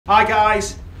Hi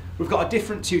guys, we've got a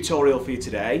different tutorial for you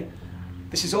today.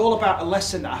 This is all about a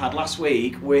lesson that I had last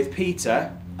week with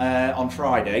Peter on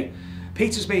Friday.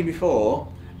 Peter's been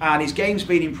before and his game's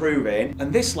been improving,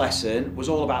 and this lesson was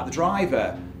all about the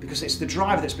driver because it's the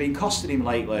driver that's been costing him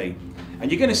lately.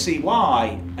 And you're going to see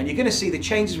why, and you're going to see the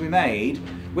changes we made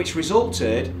which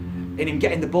resulted in him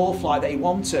getting the ball flight that he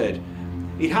wanted.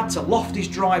 He'd had to loft his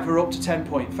driver up to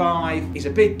 10.5, he's a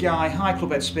big guy, high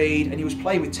club head speed, and he was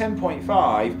playing with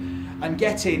 10.5 and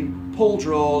getting pull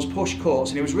draws, push cuts,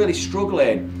 and he was really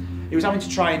struggling. He was having to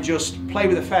try and just play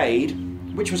with a fade,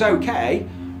 which was okay,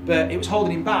 but it was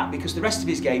holding him back because the rest of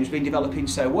his game's been developing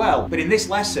so well. But in this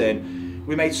lesson,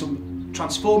 we made some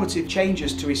transformative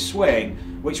changes to his swing,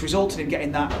 which resulted in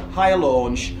getting that higher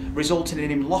launch, resulting in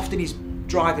him lofting his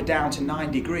driver down to 9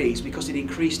 degrees because it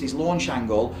increased his launch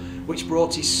angle, which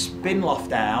brought his spin loft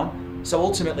down. So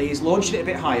ultimately he's launching it a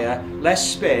bit higher,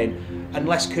 less spin and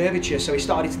less curvature, so he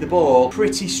started to the ball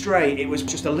pretty straight. It was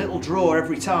just a little draw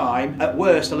every time, at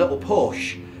worst a little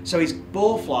push. So his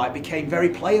ball flight became very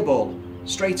playable.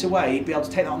 Straight away he'd be able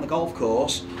to take that on the golf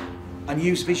course and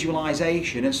use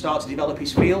visualization and start to develop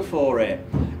his feel for it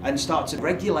and start to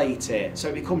regulate it. So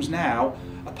it becomes now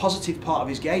a positive part of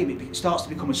his game. It starts to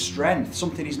become a strength,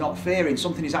 something he's not fearing,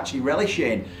 something he's actually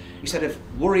relishing, instead of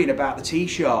worrying about the tee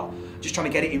shot, just trying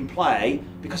to get it in play,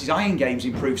 because his iron game's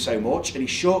improved so much and his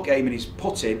short game and his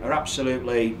putting are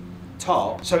absolutely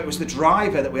top. So it was the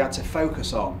driver that we had to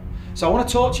focus on. So I want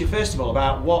to talk to you first of all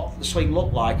about what the swing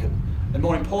looked like and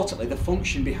more importantly the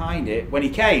function behind it when he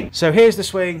came. So here's the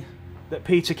swing that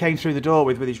Peter came through the door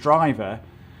with his driver.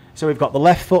 So we've got the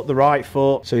left foot, the right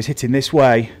foot, so he's hitting this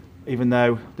way even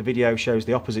though the video shows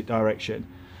the opposite direction.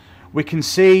 We can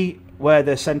see where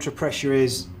the centre of pressure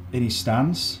is in his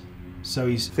stance, so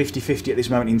he's 50-50 at this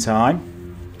moment in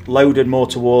time, loaded more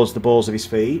towards the balls of his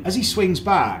feet. As he swings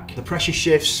back, the pressure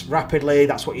shifts rapidly,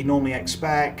 that's what you normally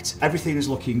expect, everything's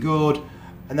looking good.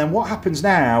 And then what happens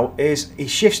now is he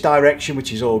shifts direction,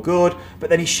 which is all good,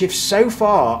 but then he shifts so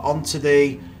far onto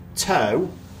the toe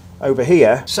over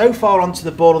here, so far onto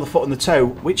the ball of the foot and the toe,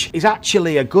 which is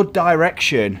actually a good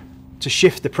direction to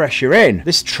shift the pressure in.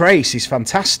 This trace is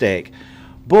fantastic,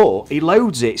 but he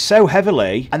loads it so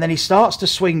heavily and then he starts to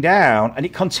swing down and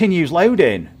it continues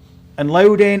loading and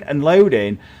loading and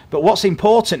loading. But what's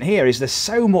important here is there's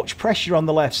so much pressure on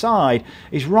the left side,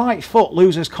 his right foot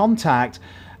loses contact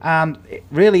and it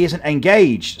really isn't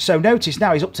engaged. So notice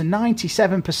now he's up to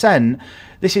 97%.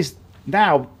 This is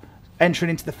now entering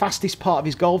into the fastest part of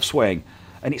his golf swing,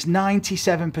 and it's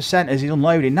 97% as he's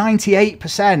unloading,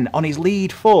 98% on his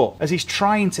lead foot as he's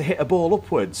trying to hit a ball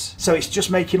upwards. So it's just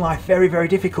making life very, very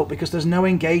difficult because there's no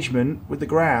engagement with the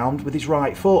ground with his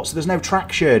right foot, so there's no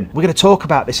traction. We're going to talk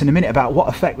about this in a minute, about what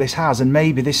effect this has, and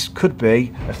maybe this could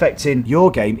be affecting your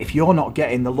game if you're not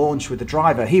getting the launch with the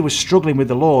driver. He was struggling with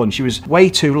the launch, he was way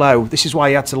too low. This is why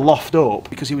he had to loft up,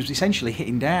 because he was essentially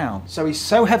hitting down. So he's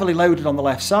so heavily loaded on the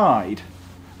left side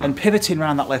and pivoting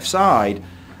around that left side,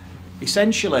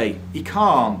 essentially he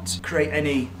can't create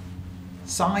any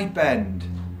side bend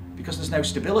because there's no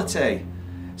stability.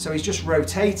 So he's just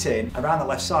rotating around the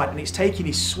left side and it's taking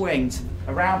his swing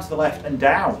around to the left and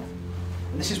down.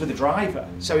 And this is with the driver.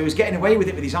 So he was getting away with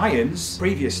it with his irons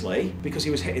previously because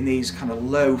he was hitting these kind of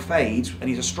low fades, and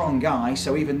he's a strong guy,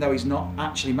 so even though he's not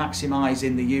actually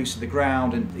maximising the use of the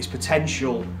ground and his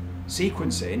potential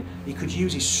sequencing, he could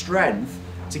use his strength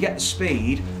to get the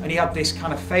speed, and he had this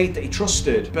kind of fade that he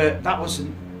trusted, but that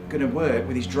wasn't going to work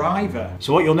with his driver.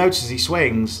 So what you'll notice is he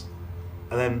swings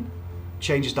and then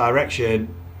changes direction,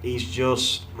 he's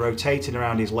just rotating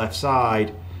around his left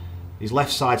side. His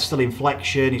left side's still in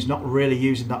flexion, he's not really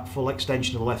using that full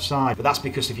extension of the left side, but that's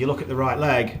because if you look at the right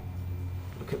leg,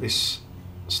 look at this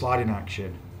sliding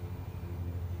action.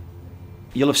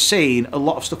 You'll have seen a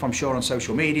lot of stuff, I'm sure, on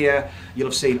social media. You'll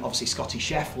have seen, obviously, Scotty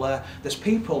Scheffler. There's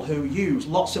people who use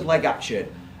lots of leg action,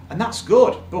 and that's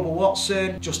good. Bubba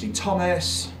Watson, Justin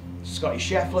Thomas, Scotty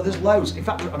Scheffler, there's loads. In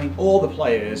fact, I mean, all the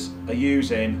players are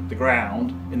using the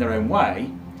ground in their own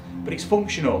way, but it's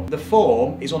functional. The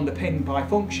form is underpinned by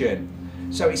function.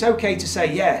 So it's okay to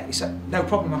say, yeah, it's no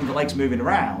problem having the legs moving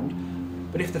around,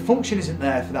 but if the function isn't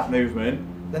there for that movement,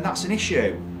 then that's an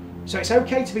issue. So it's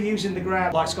okay to be using the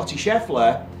ground like Scotty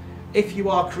Scheffler if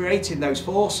you are creating those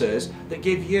forces that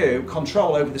give you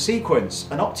control over the sequence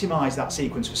and optimise that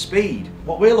sequence for speed.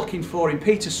 What we're looking for in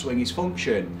Peter's swing is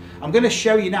function. I'm going to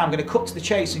show you now, I'm going to cut to the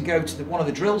chase and go to one of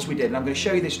the drills we did, and I'm going to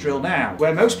show you this drill now.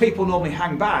 Where most people normally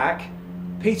hang back,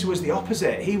 Peter was the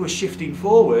opposite. He was shifting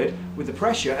forward with the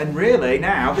pressure, and really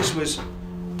now this was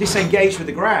disengaged with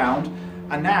the ground,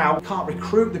 and now can't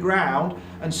recruit the ground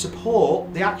and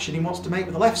support the action he wants to make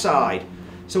with the left side.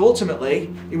 So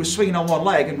ultimately, he was swinging on one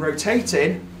leg and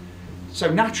rotating. So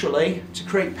naturally, to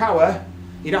create power,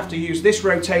 you'd have to use this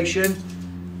rotation,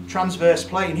 transverse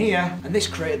plane here, and this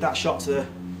created that shot to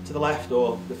the left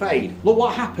or the fade. Look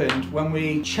what happened when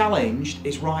we challenged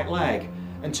his right leg.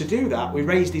 And to do that, we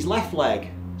raised his left leg.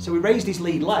 So we raised his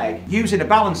lead leg using a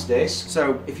balance disc.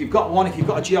 So if you've got one, if you've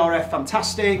got a GRF,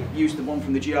 fantastic. Use the one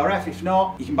from the GRF. If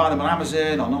not, you can buy them on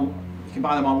Amazon or you can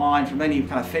buy them online from any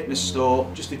kind of fitness store.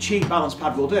 Just a cheap balance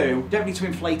pad will do. Don't need to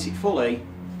inflate it fully,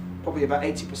 probably about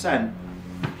 80%.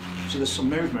 So there's some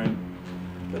movement.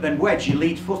 But then wedge your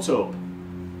lead foot up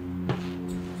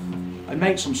and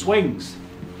make some swings.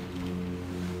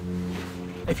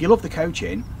 If you love the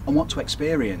coaching and want to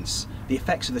experience the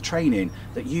effects of the training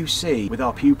that you see with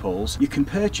our pupils, you can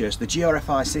purchase the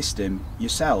GRFI system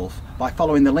yourself by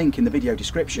following the link in the video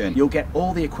description. You'll get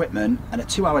all the equipment and a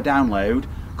 2-hour download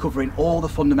covering all the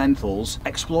fundamentals,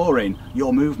 exploring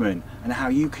your movement and how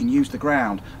you can use the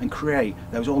ground and create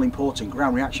those all-important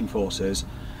ground reaction forces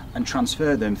and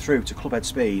transfer them through to clubhead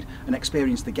speed and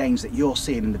experience the gains that you're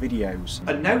seeing in the videos.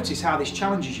 And notice how this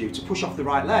challenges you to push off the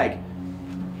right leg.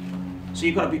 So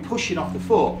you've got to be pushing off the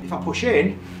foot. If I push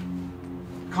in,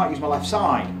 I can't use my left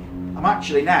side. I'm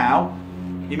actually now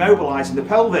immobilising the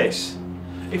pelvis.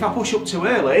 If I push up too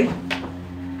early,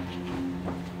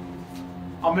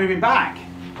 I'm moving back.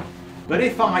 But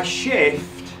if I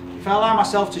shift, if I allow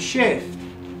myself to shift,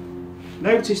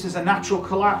 notice there's a natural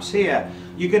collapse here.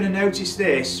 You're going to notice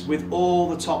this with all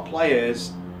the top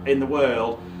players in the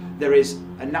world. There is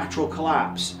a natural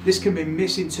collapse. This can be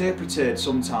misinterpreted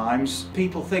sometimes.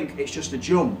 People think it's just a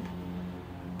jump,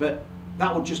 but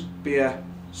that would just be a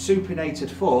supinated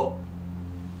foot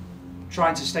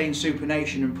trying to stay in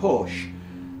supination and push.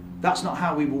 That's not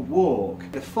how we will walk.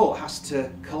 The foot has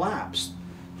to collapse.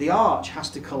 The arch has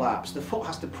to collapse. The foot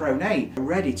has to pronate,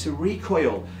 ready to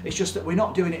recoil. It's just that we're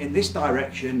not doing it in this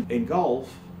direction in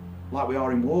golf like we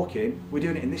are in walking. We're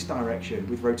doing it in this direction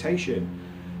with rotation.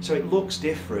 So it looks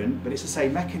different, but it's the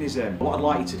same mechanism. What I'd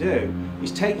like you to do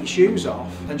is take your shoes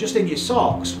off and just in your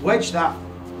socks, wedge that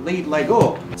lead leg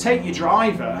up. Take your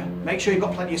driver, make sure you've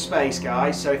got plenty of space,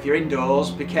 guys, so if you're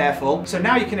indoors, be careful. So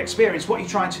now you can experience what you're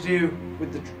trying to do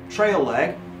with the trail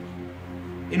leg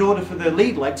in order for the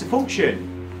lead leg to function.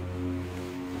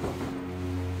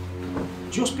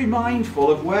 Just be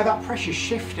mindful of where that pressure's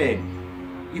shifting.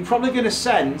 You're probably going to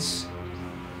sense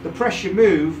the pressure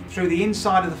move through the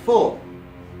inside of the foot.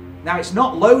 Now it's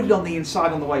not loaded on the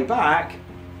inside on the way back,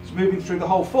 it's moving through the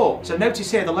whole foot. So notice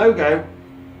here the logo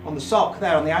on the sock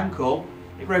there on the ankle,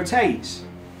 it rotates.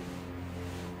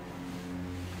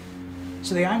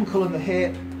 So the ankle and the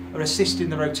hip are assisting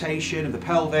the rotation of the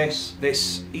pelvis,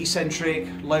 this eccentric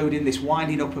loading, this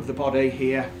winding up of the body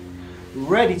here,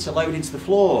 ready to load into the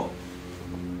floor.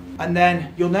 And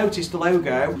then you'll notice the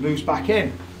logo moves back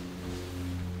in.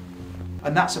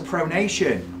 And that's a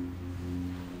pronation.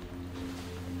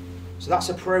 So that's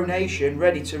a pronation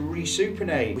ready to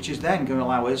resupinate, which is then going to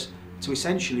allow us to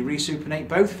essentially resupinate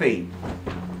both feet.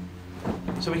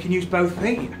 So we can use both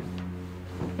feet.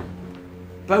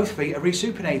 Both feet are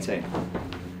resupinating.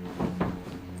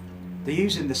 They're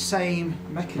using the same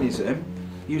mechanism,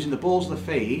 using the balls of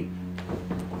the feet,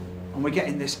 and we're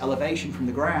getting this elevation from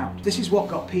the ground. This is what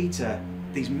got Peter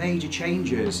these major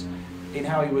changes in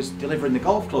how he was delivering the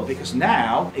golf club, because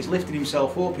now he's lifting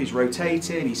himself up, he's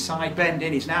rotating, he's side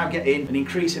bending, he's now getting an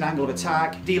increasing angle of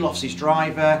attack, De-Lofts his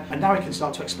driver, and now he can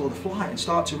start to explore the flight and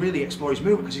start to really explore his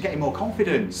movement because he's getting more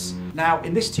confidence. Now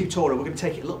in this tutorial we're going to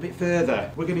take it a little bit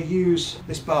further. We're going to use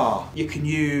this bar. You can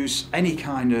use any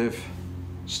kind of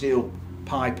steel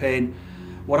piping.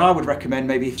 What I would recommend,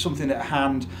 maybe something at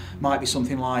hand, might be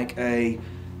something like a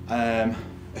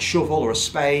shovel or a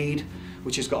spade,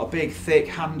 which has got a big thick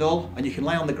handle, and you can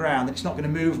lay on the ground and it's not going to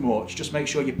move much. Just make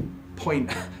sure you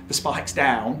point the spikes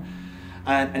down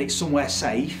and it's somewhere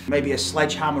safe. Maybe a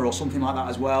sledgehammer or something like that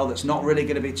as well, that's not really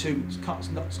going to be too, it's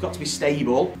got to be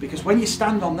stable, because when you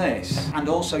stand on this and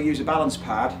also use a balance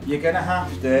pad, you're going to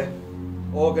have to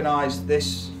organise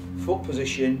this foot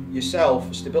position yourself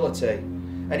for stability.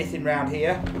 Anything round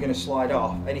here, you're going to slide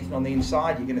off. Anything on the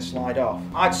inside, you're going to slide off.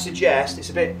 I'd suggest, it's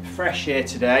a bit fresh here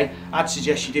today, I'd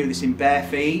suggest you do this in bare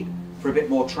feet for a bit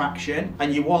more traction,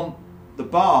 and you want the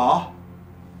bar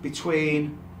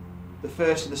between the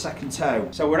first and the second toe.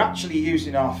 So we're actually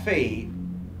using our feet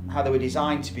how they were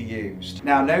designed to be used.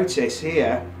 Now notice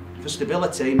here, for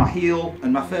stability, my heel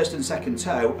and my first and second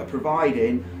toe are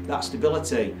providing that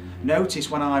stability. Notice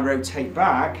when I rotate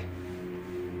back,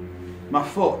 my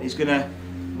foot is going to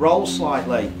roll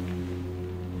slightly.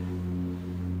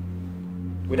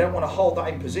 We don't want to hold that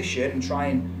in position and try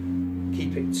and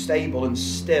keep it stable and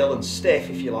still and stiff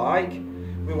if you like.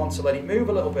 We want to let it move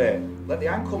a little bit. Let the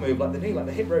ankle move, let the knee, let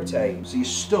the hip rotate. So you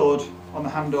stood on the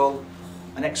handle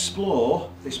and explore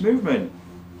this movement.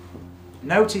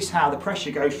 Notice how the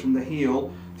pressure goes from the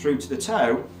heel through to the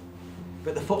toe,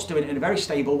 but the foot's doing it in a very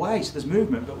stable way, so there's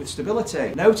movement but with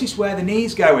stability. Notice where the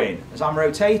knee's going as I'm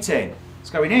rotating. It's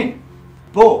going in,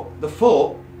 but the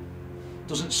foot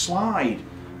doesn't slide.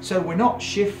 So we're not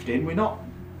shifting, we're not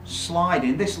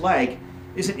sliding. This leg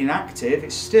isn't inactive,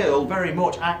 it's still very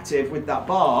much active with that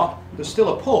bar. There's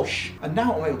still a push. And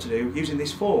now what I'm able to do, using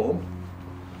this form,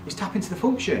 is tap into the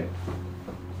function.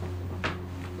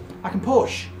 I can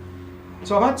push.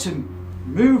 So I've had to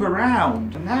move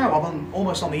around, and now I'm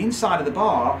almost on the inside of the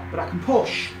bar, but I can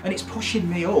push, and it's pushing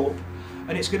me up,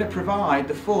 and it's going to provide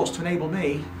the force to enable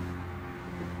me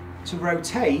to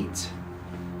rotate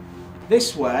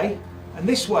this way and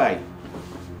this way.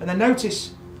 And then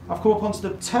notice I've come up onto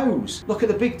the toes. Look at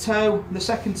the big toe and the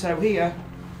second toe here.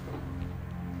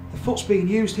 The foot's being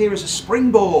used here as a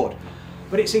springboard,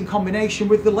 but it's in combination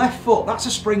with the left foot. That's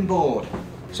a springboard.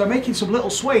 So making some little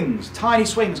swings, tiny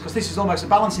swings, because this is almost a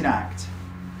balancing act.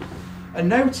 And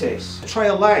notice the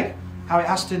trail leg, how it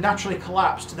has to naturally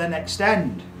collapse to then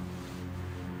extend.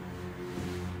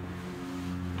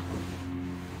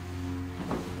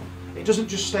 It doesn't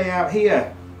just stay out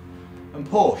here and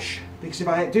push, because if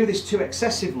I do this too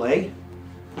excessively,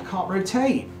 I can't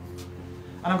rotate.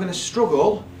 And I'm going to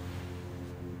struggle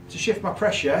to shift my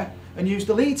pressure and use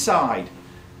the lead side,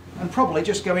 and probably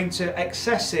just go into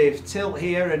excessive tilt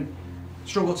here and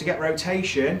struggle to get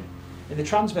rotation in the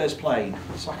transverse plane.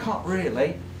 So I can't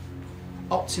really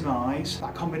optimise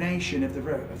that combination of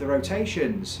the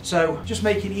rotations. So just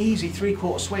making easy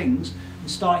 3/4 swings and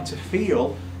starting to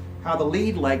feel how the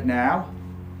lead leg now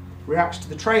reacts to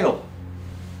the trail.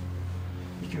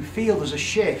 You can feel there's a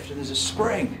shift and there's a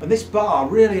spring. And this bar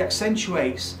really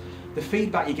accentuates the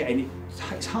feedback you're getting.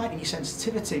 It's heightening your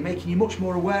sensitivity, making you much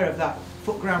more aware of that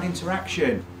foot-ground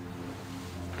interaction.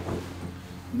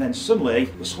 And then suddenly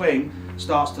the swing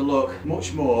starts to look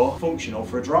much more functional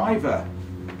for a driver,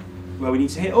 where we need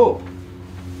to hit up.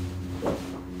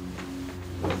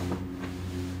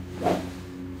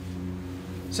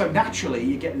 So naturally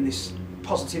you're getting this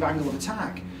positive angle of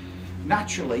attack.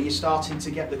 Naturally you're starting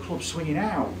to get the club swinging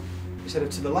out instead of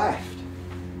to the left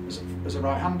as a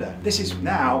right-hander. This is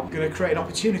now going to create an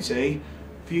opportunity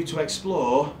for you to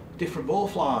explore different ball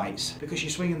flights, because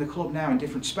you're swinging the club now in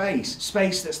different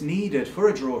space that's needed for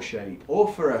a draw shape or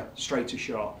for a straighter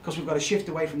shot, because we've got to shift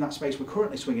away from that space we're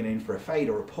currently swinging in for a fade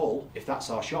or a pull, if that's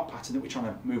our shot pattern that we're trying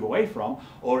to move away from,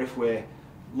 or if we're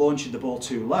launching the ball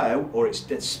too low or it's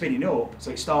spinning up, so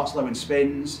it starts low and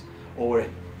spins, or we're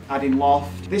adding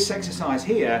loft. This exercise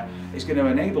here is going to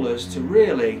enable us to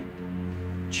really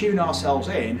tune ourselves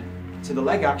in to the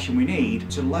leg action we need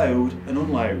to load and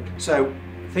unload. So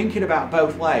thinking about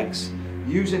both legs,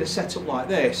 using a setup like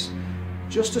this,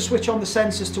 just to switch on the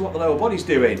sensors to what the lower body's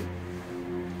doing.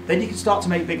 Then you can start to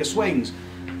make bigger swings,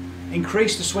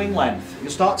 increase the swing length.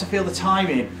 You'll start to feel the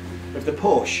timing of the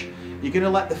push. You're going to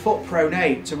let the foot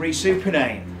pronate to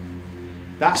resupinate.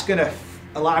 That's going to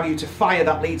allow you to fire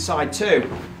that lead side too.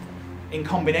 In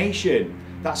combination,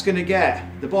 that's going to get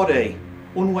the body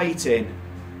unweighting,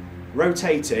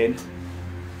 rotating,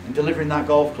 and delivering that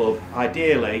golf club,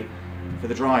 ideally for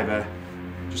the driver,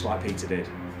 just like Peter did.